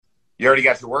You already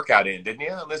got your workout in, didn't you,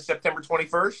 on this September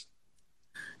 21st?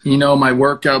 My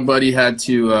workout buddy had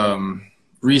to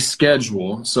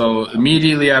reschedule. So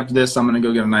immediately after this, I'm going to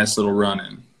go get a nice little run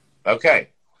in. Okay.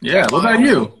 Yeah. What about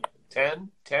you? 10,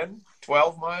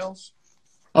 12 miles?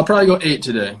 I'll probably go 8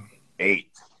 today. 8.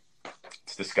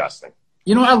 It's disgusting.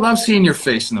 I love seeing your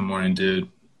face in the morning, dude.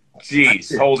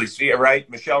 Jeez, holy shit, right?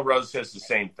 Michelle Rose says the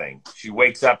same thing. She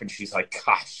wakes up and she's like,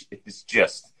 gosh, it's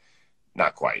just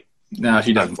not quite. No,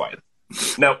 she doesn't. Not quite.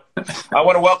 No. I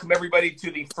want to welcome everybody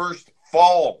to the first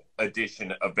fall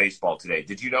edition of baseball today.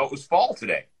 Did you know it was fall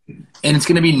today? And it's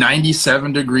going to be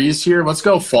 97 degrees here. Let's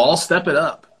go fall. Step it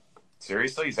up.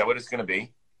 Seriously? Is that what it's going to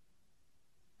be?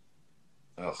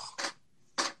 Ugh.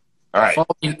 All right.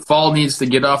 Fall needs to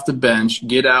get off the bench,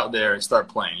 get out there, and start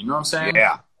playing. You know what I'm saying?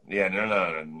 Yeah. Yeah, no.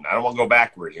 I don't want to go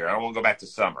backward here. I don't want to go back to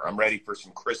summer. I'm ready for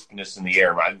some crispness in the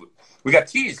air. We got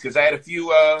teased because I had a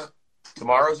few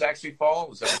tomorrow's actually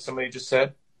fall. Is that what somebody just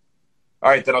said? All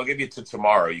right, then I'll give you to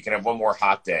tomorrow. You can have one more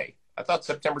hot day. I thought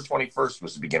September 21st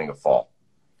was the beginning of fall.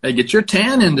 Hey, get your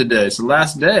tan in today. It's the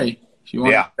last day. If you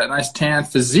want that nice tan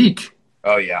physique.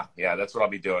 Oh, yeah. Yeah, that's what I'll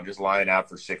be doing, just lying out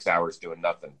for 6 hours doing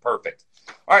nothing. Perfect.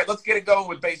 All right, let's get it going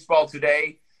with baseball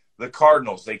today. The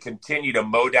Cardinals, they continue to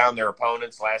mow down their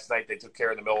opponents. Last night they took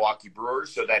care of the Milwaukee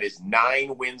Brewers, so that is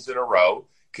 9 wins in a row.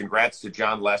 Congrats to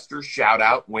John Lester. Shout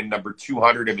out, win number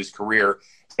 200 of his career.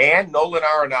 And Nolan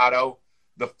Arenado,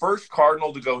 the first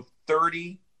Cardinal to go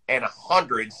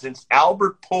 30-100 since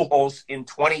Albert Pujols in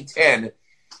 2010.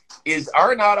 Is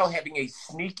Arenado having a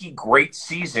sneaky great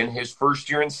season his first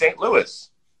year in St. Louis?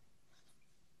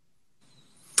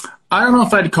 I don't know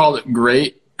if I'd call it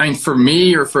great. I mean, for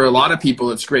me or for a lot of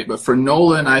people, it's great. But for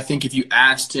Nolan, I think if you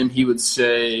asked him, he would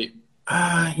say,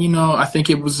 I think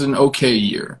it was an okay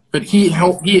year. But he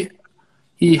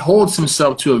holds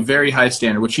himself to a very high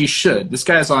standard, which he should. This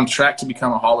guy is on track to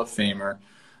become a Hall of Famer.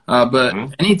 But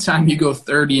anytime you go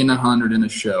 30-100 in a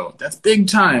show, that's big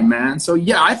time, man. So,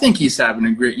 yeah, I think he's having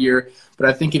a great year. But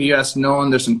I think if you ask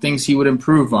Nolan, there's some things he would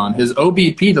improve on. His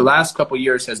OBP the last couple of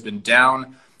years has been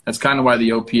down. That's kind of why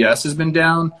the OPS has been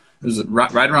down. It was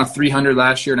right around 300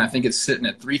 last year, and I think it's sitting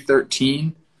at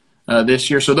 313 this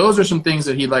year. So those are some things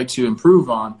that he'd like to improve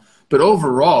on. But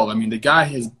overall, I mean, the guy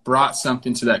has brought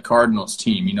something to that Cardinals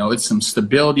team. It's some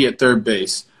stability at third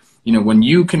base. When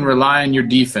you can rely on your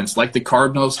defense like the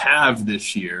Cardinals have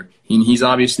this year, and he's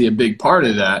obviously a big part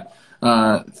of that,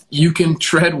 you can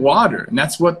tread water. And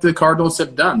that's what the Cardinals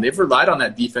have done. They've relied on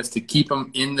that defense to keep them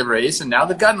in the race, and now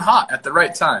they've gotten hot at the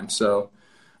right time. So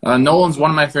Nolan's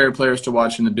one of my favorite players to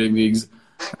watch in the big leagues.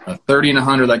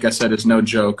 30-100, like I said, is no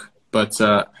joke. But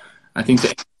I think to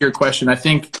answer your question, I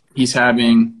think he's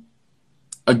having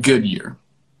a good year.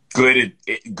 Good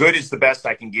is the best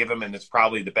I can give him, and it's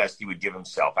probably the best he would give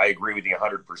himself. I agree with you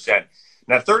 100%.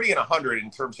 Now, 30-100 in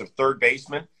terms of third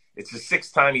baseman, it's the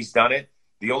 6th time he's done it.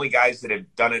 The only guys that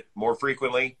have done it more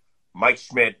frequently, Mike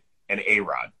Schmidt and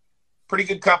A-Rod. Pretty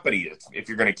good company if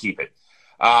you're going to keep it.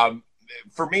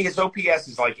 For me, his OPS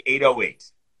is like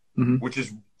 808, which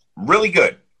is really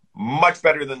good, much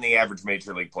better than the average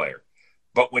major league player.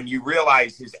 But when you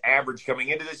realize his average coming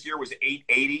into this year was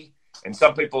 880, and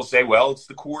some people say, well, it's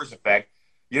the Coors effect,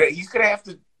 he's going to have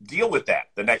to deal with that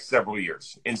the next several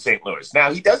years in St. Louis.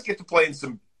 Now, he does get to play in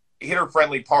some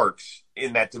hitter-friendly parks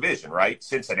in that division, right?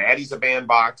 Cincinnati's a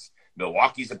bandbox.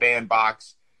 Milwaukee's a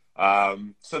bandbox.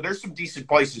 So there's some decent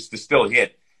places to still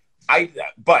hit.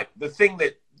 But the thing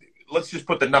that, let's just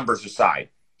put the numbers aside.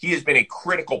 He has been a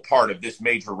critical part of this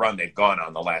major run they've gone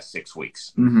on the last 6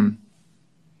 weeks. Mm-hmm.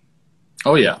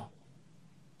 Oh, yeah.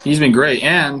 He's been great.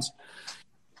 And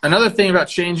another thing about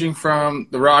changing from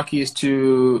the Rockies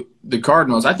to the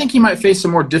Cardinals, I think he might face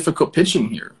some more difficult pitching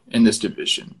here in this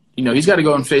division. He's got to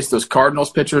go and face those Cardinals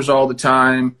pitchers all the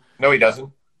time. No, he doesn't.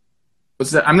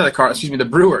 What's that? I'm not the Cardinals. Excuse me, the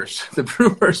Brewers. The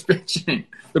Brewers pitching.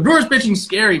 The Brewers pitching's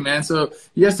scary, man. So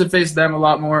he has to face them a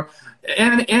lot more.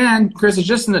 And Chris, it's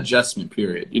just an adjustment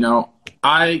period.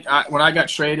 I when I got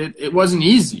traded, it wasn't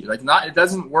easy. It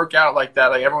doesn't work out like that.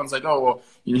 Like everyone's like, oh well,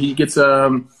 he gets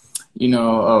a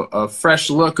fresh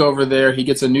look over there. He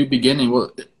gets a new beginning.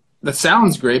 Well, that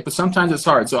sounds great, but sometimes it's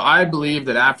hard. So I believe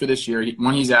that after this year,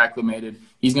 when he's acclimated,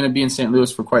 he's going to be in St.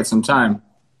 Louis for quite some time.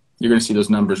 You're going to see those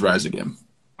numbers rise again.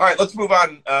 All right, let's move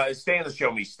on. Stay in the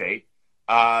Show Me State.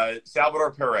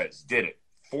 Salvador Perez did it.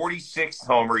 46th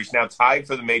homer. He's now tied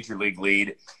for the major league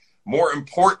lead. More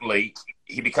importantly,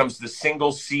 he becomes the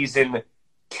single-season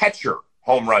catcher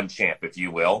home run champ, if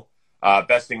you will,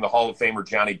 besting the Hall of Famer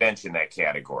Johnny Bench in that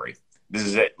category. This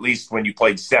is at least when you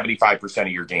played 75% of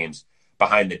your games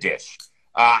behind the dish.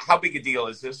 How big a deal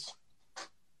is this?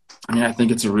 I mean, I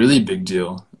think it's a really big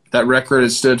deal. That record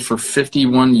has stood for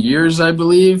 51 years, I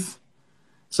believe.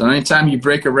 So anytime you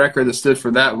break a record that stood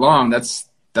for that long, that's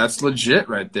legit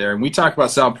right there. And we talk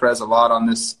about Sal Perez a lot on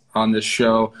this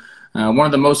show. One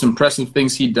of the most impressive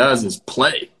things he does is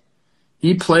play.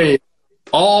 He plays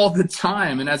all the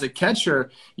time. And as a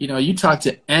catcher, you talk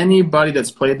to anybody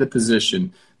that's played the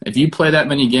position. If you play that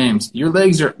many games, your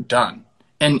legs are done.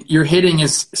 And your hitting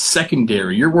is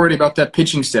secondary. You're worried about that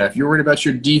pitching staff. You're worried about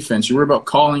your defense. You're worried about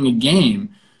calling a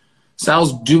game.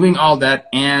 Sal's doing all that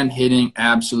and hitting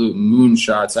absolute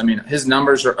moonshots. I mean, his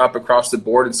numbers are up across the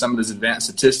board in some of his advanced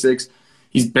statistics.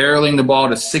 He's barreling the ball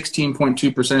to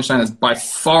 16.2 percentage line. That's by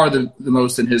far the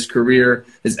most in his career.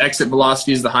 His exit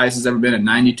velocity is the highest it's ever been at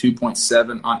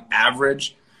 92.7 on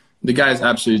average. The guy is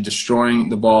absolutely destroying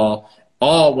the ball,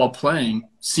 all while playing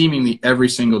seemingly every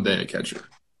single day at catcher.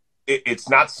 It's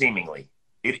not seemingly.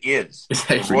 It is.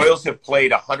 The Royals have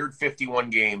played 151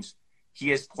 games.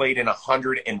 He has played in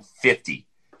 150.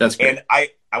 That's great. And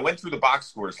I went through the box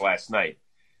scores last night.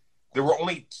 There were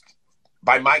only,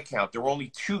 by my count, there were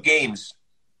only 2 games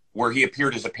where he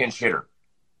appeared as a pinch hitter.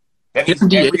 That he hasn't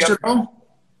DH'd at all?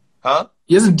 Huh?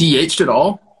 He hasn't DH'd at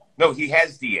all? No, he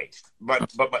has DH'd.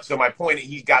 But so my point,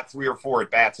 he got 3 or 4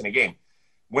 at bats in a game.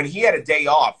 When he had a day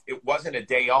off, it wasn't a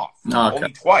day off. Okay.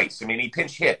 Only twice. I mean, he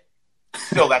pinch hit.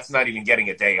 Still, that's not even getting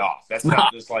a day off. That's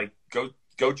not just like,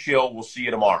 go chill, we'll see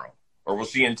you tomorrow. Or we'll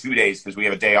see you in 2 days because we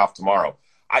have a day off tomorrow.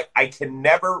 I've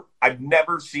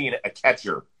never seen a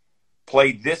catcher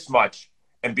play this much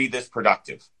and be this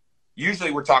productive.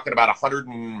 Usually we're talking about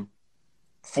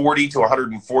 140 to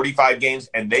 145 games,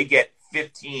 and they get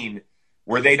 15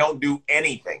 where they don't do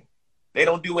anything. They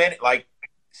don't do any, like,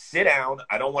 sit down,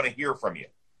 I don't want to hear from you.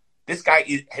 This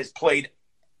guy has played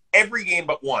every game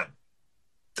but one.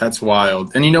 That's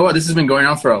wild. And you know what? This has been going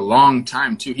on for a long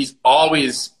time, too. He's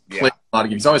always played a lot of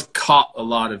games. He's always caught a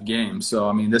lot of games. So,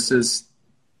 I mean, he's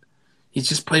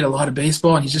just played a lot of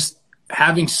baseball, and he's just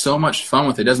having so much fun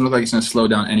with it. It doesn't look like he's going to slow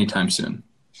down anytime soon.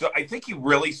 So I think he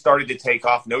really started to take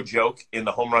off, no joke, in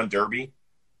the home run derby.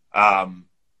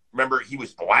 Remember, he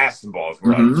was blasting balls.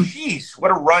 We're like, geez, what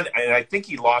a run. And I think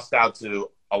he lost out to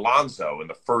Alonso in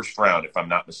the first round, if I'm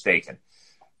not mistaken.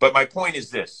 But my point is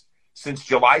this. Since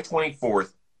July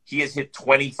 24th, he has hit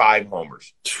 25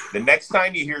 homers. The next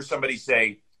time you hear somebody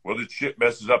say, well, this shit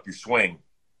messes up your swing,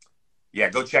 yeah,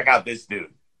 go check out this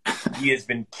dude. He has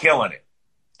been killing it,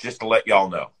 just to let y'all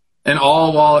know. And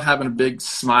all while having a big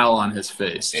smile on his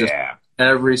face. Just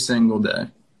every single day.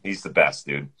 He's the best,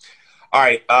 dude. All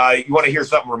right, you want to hear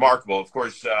something remarkable. Of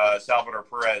course, Salvador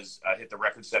Perez hit the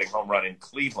record-setting home run in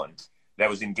Cleveland. That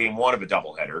was in Game 1 of a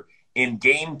doubleheader. In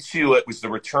Game 2, it was the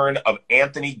return of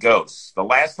Anthony Gose. The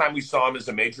last time we saw him as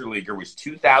a major leaguer was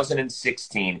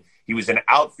 2016. He was an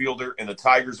outfielder in the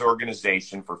Tigers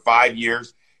organization for 5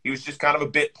 years. He was just kind of a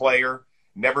bit player,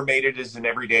 never made it as an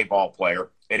everyday ball player.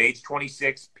 At age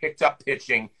 26, picked up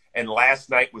pitching, and last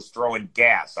night was throwing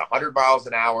gas, 100 miles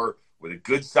an hour with a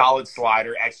good solid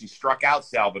slider. Actually struck out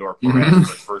Salvador Perez for his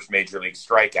first major league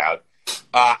strikeout.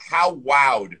 How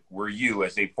wowed were you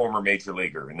as a former major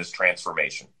leaguer in this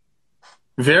transformation?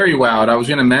 Very wowed. I was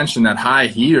going to mention that high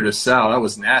heater to Sal. That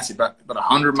was nasty. About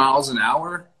 100 miles an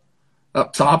hour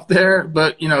up top there.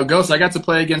 But, Ghost, I got to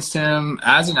play against him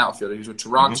as an outfielder. He was with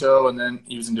Toronto, and then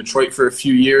he was in Detroit for a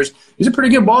few years. He's a pretty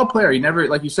good ball player. He never,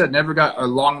 like you said, never got a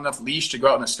long enough leash to go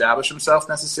out and establish himself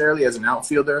necessarily as an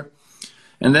outfielder.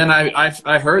 And then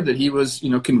I heard that he was,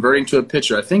 converting to a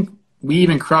pitcher. I think we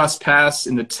even crossed paths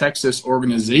in the Texas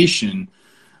organization.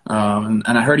 And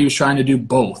I heard he was trying to do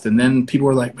both. And then people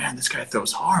were like, man, this guy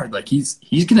throws hard. Like, he's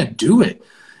going to do it.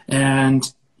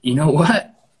 And you know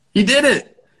what? He did it.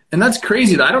 And that's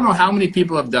crazy. I don't know how many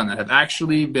people have done that, have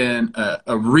actually been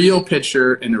a real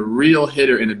pitcher and a real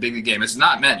hitter in a big league game. It's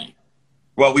not many.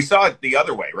 Well, we saw it the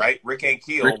other way, right? Rick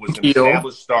Ankiel was an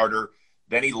established starter.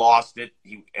 Then he lost it.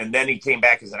 And then he came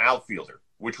back as an outfielder,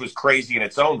 which was crazy in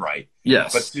its own right.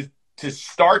 Yes. But to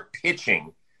start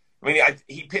pitching, I mean,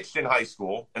 he pitched in high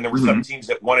school, and there were some teams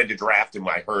that wanted to draft him,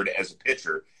 I heard, as a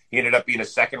pitcher. He ended up being a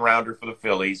second-rounder for the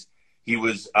Phillies. He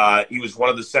was one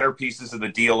of the centerpieces of the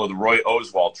deal of the Roy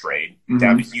Oswalt trade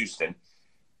down to Houston.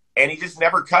 And he just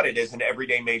never cut it as an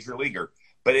everyday major leaguer.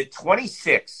 But at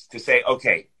 26, to say,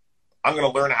 okay, I'm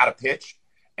going to learn how to pitch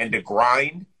and to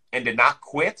grind and to not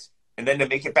quit, and then to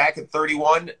make it back at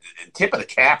 31, tip of the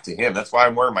cap to him. That's why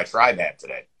I'm wearing my Tribe hat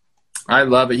today. I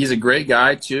love it. He's a great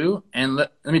guy, too. And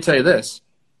let me tell you this.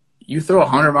 You throw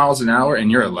 100 miles an hour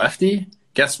and you're a lefty,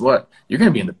 guess what? You're going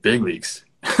to be in the big leagues.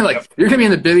 You're going to be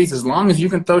in the big leagues as long as you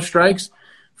can throw strikes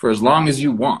for as long as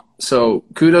you want. So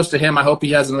kudos to him. I hope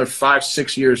he has another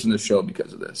 5-6 years in the show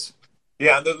because of this.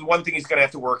 Yeah, the one thing he's going to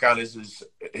have to work on is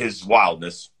his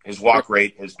wildness. His walk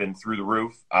rate has been through the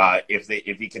roof. If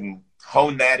he can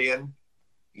hone that in,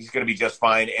 he's going to be just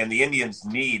fine. And the Indians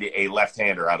need a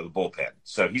left-hander out of the bullpen,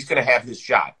 so he's going to have his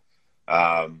shot.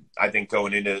 I think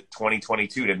going into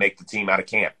 2022 to make the team out of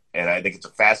camp, and I think it's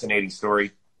a fascinating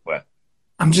story. But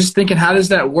I'm just thinking, how does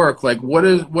that work? Like,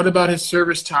 what about his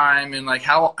service time, and like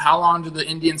how long do the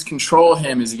Indians control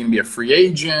him? Is he going to be a free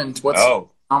agent? What's going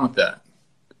on with that?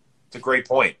 It's a great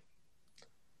point.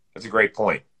 That's a great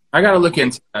point. I got to look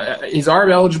into he's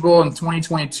ARB eligible in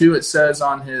 2022, it says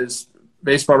on his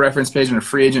baseball reference page, and a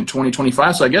free agent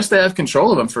 2025. So I guess they have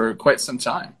control of him for quite some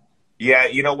time. Yeah,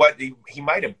 you know what? He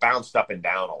might have bounced up and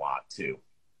down a lot, too.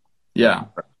 Yeah.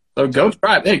 So go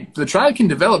Tribe. Hey, the Tribe can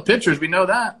develop pitchers. We know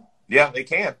that. Yeah, they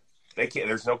can. They can.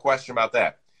 There's no question about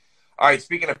that. All right,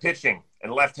 speaking of pitching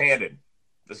and left-handed,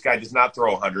 this guy does not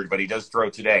throw 100, but he does throw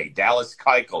today. Dallas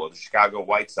Keuchel of the Chicago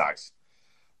White Sox.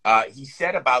 He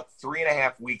said about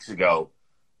 3.5 weeks ago,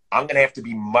 I'm going to have to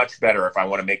be much better if I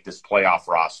want to make this playoff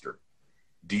roster.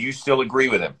 Do you still agree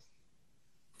with him?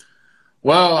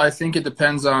 Well, I think it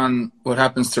depends on what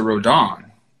happens to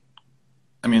Rodon.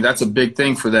 I mean, that's a big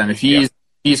thing for them. If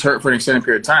he's hurt for an extended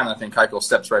period of time, I think Keuchel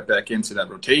steps right back into that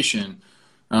rotation.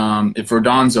 If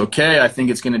Rodon's okay, I think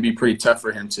it's going to be pretty tough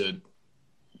for him to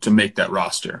make that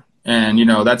roster. And, he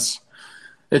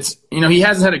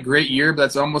hasn't had a great year, but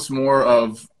that's almost more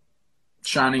of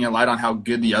shining a light on how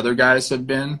good the other guys have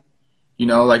been.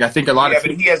 I think a lot of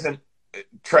but he hasn't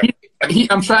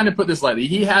I'm trying to put this lightly.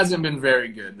 He hasn't been very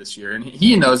good this year, and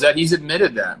he knows that. He's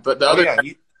admitted that. But the other guys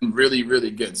have been really,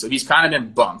 really good. So he's kind of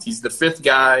been bumped. He's the fifth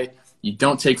guy. You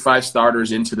don't take 5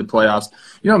 starters into the playoffs.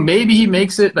 Maybe he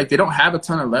makes it. Like, they don't have a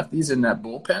ton of lefties in that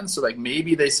bullpen, so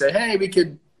maybe they say, hey, we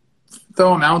could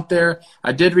throw him out there.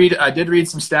 I did read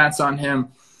some stats on him.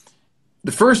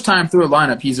 The first time through a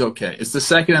lineup, he's okay. It's the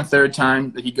second and third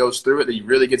time that he goes through it that he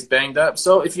really gets banged up.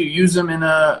 So if you use him in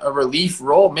a relief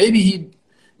role, maybe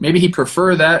he'd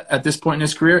prefer that at this point in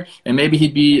his career, and maybe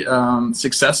he'd be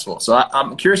successful. So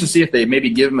I'm curious to see if they maybe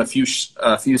give him a few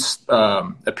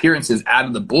appearances out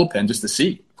of the bullpen just to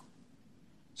see.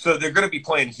 So they're going to be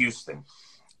playing Houston,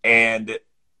 and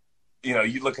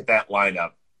you look at that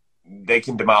lineup, they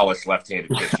can demolish left-handed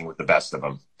pitching with the best of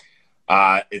them.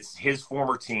 It's his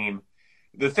former team.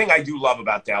 The thing I do love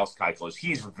about Dallas Keuchel is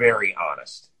he's very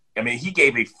honest. I mean, he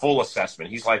gave a full assessment.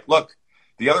 He's like, look,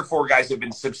 the other 4 guys have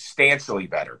been substantially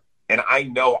better, and I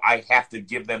know I have to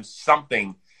give them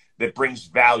something that brings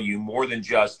value more than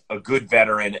just a good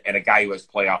veteran and a guy who has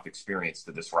playoff experience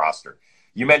to this roster.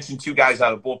 You mentioned 2 guys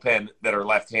out of the bullpen that are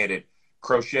left-handed,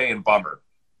 Crochet and Bummer.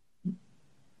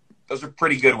 Those are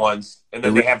pretty good ones. And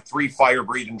then they have 3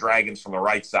 fire-breathing dragons from the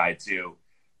right side too,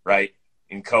 right?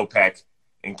 In Kopech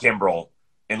and Kimbrel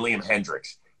and Liam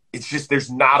Hendricks. It's just there's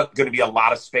not going to be a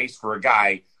lot of space for a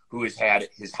guy who has had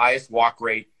his highest walk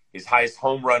rate, his highest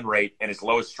home run rate, and his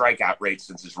lowest strikeout rate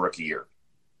since his rookie year.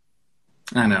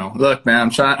 I know. Look, man,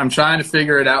 I'm trying to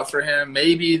figure it out for him.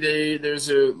 Maybe there's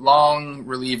a long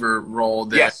reliever role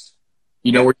that, yes.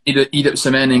 Where you need to eat up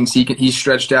some innings. He's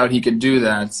stretched out. He could do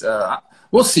that.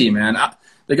 We'll see, man.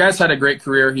 The guy's had a great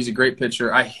career. He's a great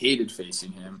pitcher. I hated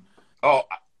facing him. Oh,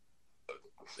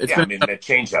 the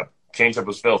changeup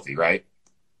was filthy, right?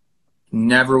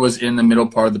 Never was in the middle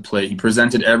part of the plate. He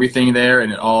presented everything there,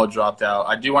 and it all dropped out.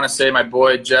 I do want to say my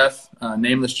boy Jeff,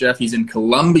 Nameless Jeff, he's in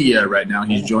Colombia right now.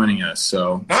 He's joining us.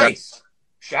 So nice.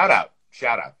 Shout out.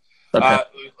 Okay.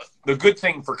 The good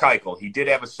thing for Keuchel, he did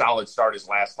have a solid start his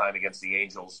last time against the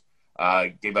Angels.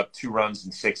 Gave up 2 runs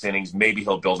in 6 innings. Maybe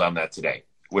he'll build on that today.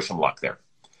 Wish him luck there.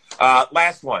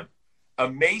 Last one.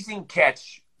 Amazing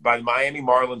catch by the Miami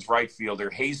Marlins right fielder,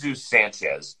 Jesus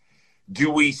Sanchez. Do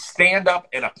we stand up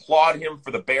and applaud him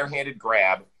for the barehanded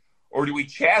grab, or do we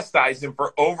chastise him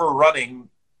for overrunning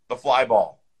the fly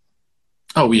ball?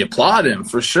 Oh, we applaud him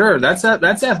for sure. That's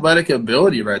athletic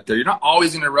ability right there. You're not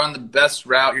always going to run the best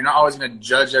route. You're not always going to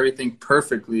judge everything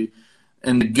perfectly.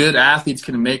 And the good athletes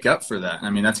can make up for that. I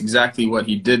mean, that's exactly what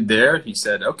he did there. He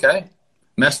said, okay,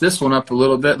 mess this one up a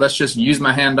little bit. Let's just use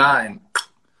my hand-eye and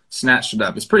snatch it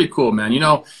up. It's pretty cool, man.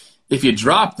 If you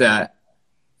drop that,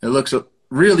 it looks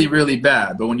really, really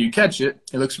bad. But when you catch it,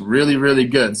 it looks really, really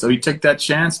good. So he took that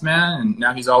chance, man, and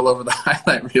now he's all over the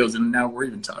highlight reels, and now we're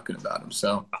even talking about him.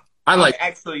 So I'm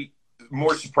actually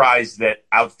more surprised that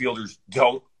outfielders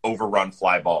don't overrun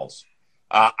fly balls.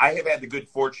 I have had the good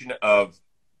fortune of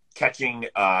catching,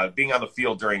 being on the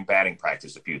field during batting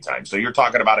practice a few times. So you're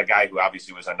talking about a guy who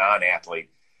obviously was a non-athlete,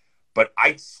 but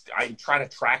I'm trying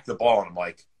to track the ball, and I'm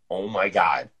like, oh my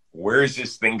God, where is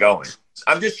this thing going?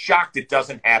 I'm just shocked it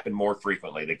doesn't happen more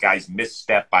frequently. The guys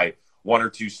misstep by one or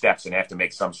two steps and have to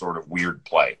make some sort of weird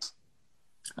play.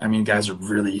 I mean, guys are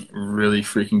really, really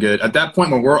freaking good. At that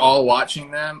point when we're all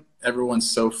watching them, everyone's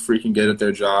so freaking good at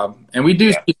their job. And we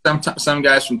do see some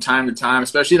guys from time to time,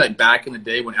 especially like back in the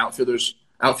day when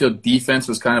outfield defense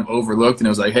was kind of overlooked, and it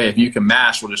was like, hey, if you can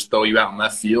mash, we'll just throw you out in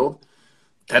left field.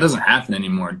 That doesn't happen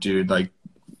anymore, dude. Like,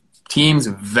 teams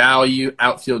value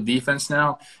outfield defense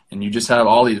now, and you just have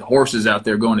all these horses out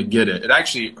there going to get it. It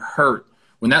actually hurt.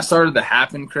 When that started to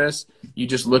happen, Chris, you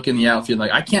just look in the outfield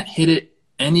like, I can't hit it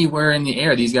anywhere in the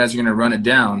air. These guys are going to run it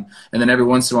down. And then every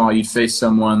once in a while you'd face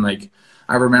someone like,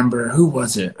 I remember, who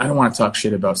was it? I don't want to talk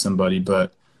shit about somebody,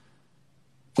 but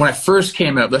when I first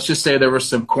came up, let's just say there were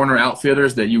some corner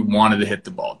outfielders that you wanted to hit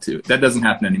the ball to. That doesn't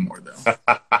happen anymore, though.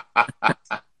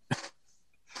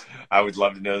 I would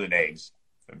love to know the names.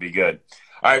 That'd be good.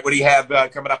 All right, what do you have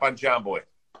coming up on John Boy?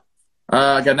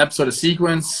 I got an episode of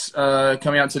Sequence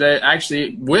coming out today,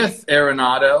 actually with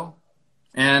Arenado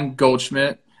and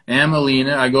Goldschmidt and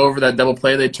Molina. I go over that double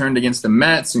play they turned against the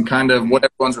Mets and kind of what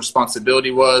everyone's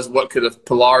responsibility was, what could have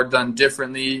Pilar done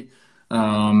differently.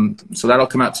 So that'll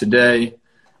come out today.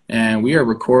 And we are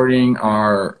recording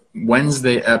our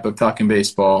Wednesday ep of Talking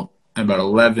Baseball at about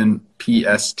 11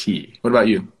 PST. What about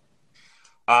you?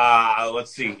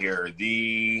 Let's see here.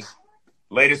 The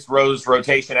latest Rose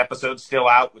rotation episode still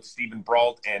out with Stephen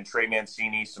Brault and Trey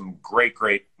Mancini. Some great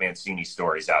Mancini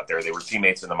stories out there. They were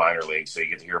teammates in the minor league, so you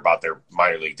get to hear about their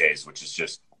minor league days, which is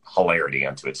just hilarity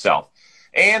unto itself.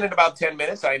 And in about 10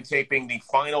 minutes, I am taping the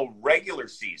final regular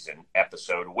season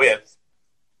episode with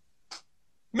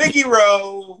Mickey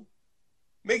Rowe.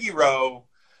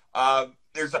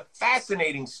 There's a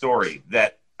fascinating story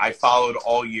that I followed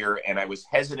all year, and I was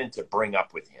hesitant to bring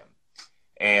up with him.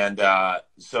 And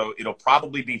so it'll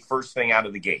probably be first thing out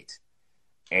of the gate.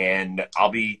 And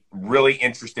I'll be really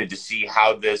interested to see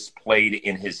how this played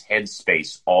in his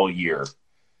headspace all year.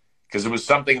 Because it was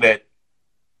something that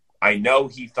I know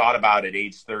he thought about at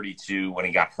age 32 when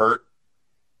he got hurt.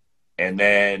 And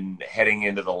then heading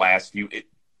into the last few,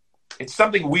 it's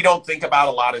something we don't think about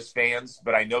a lot as fans,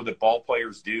 but I know that ball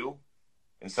players do.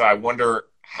 And so I wonder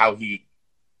how he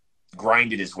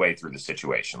grinded his way through the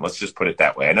situation. Let's just put it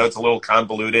that way. I know it's a little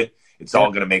convoluted. It's all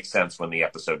going to make sense when the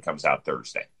episode comes out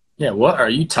Thursday. Yeah, what are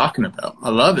you talking about? I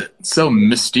love it. It's so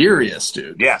mysterious,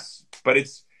 dude. Yes, but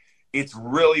it's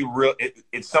really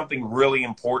it's something really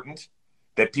important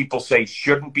that people say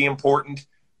shouldn't be important,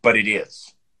 but it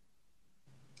is.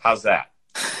 How's that?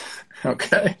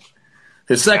 Okay.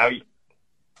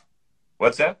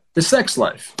 What's that? His sex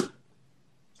life.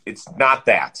 It's not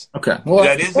that. Okay. Well,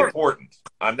 that is important.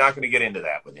 I'm not going to get into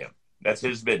that with him. That's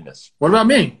his business. What about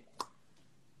me?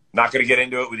 Not going to get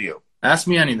into it with you. Ask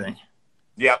me anything.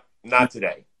 Yep, not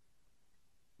today.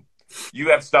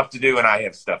 You have stuff to do, and I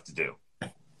have stuff to do.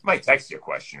 I might text you a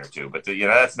question or two, but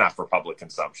that's not for public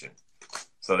consumption.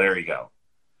 So there you go.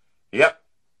 Yep.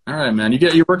 All right, man. You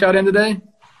get your workout in today?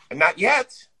 Not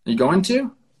yet. You going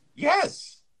to?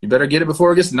 Yes. You better get it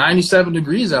before it gets 97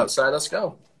 degrees outside. Let's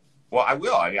go. Well, I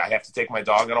will. I have to take my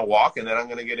dog on a walk, and then I'm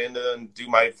going to get into and do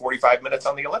my 45 minutes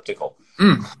on the elliptical.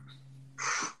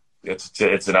 It's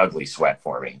an ugly sweat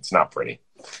for me. It's not pretty.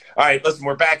 All right, listen,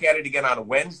 we're back at it again on a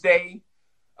Wednesday.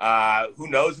 Who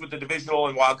knows what the divisional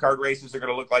and wild card races are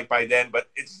going to look like by then, but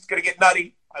it's going to get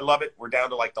nutty. I love it. We're down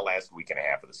to like the last week and a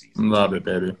half of the season. Love it,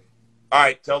 baby. All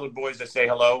right, tell the boys I say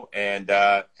hello, and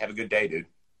have a good day, dude.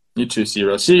 You too,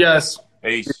 Zero. See you guys.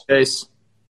 Peace. Peace.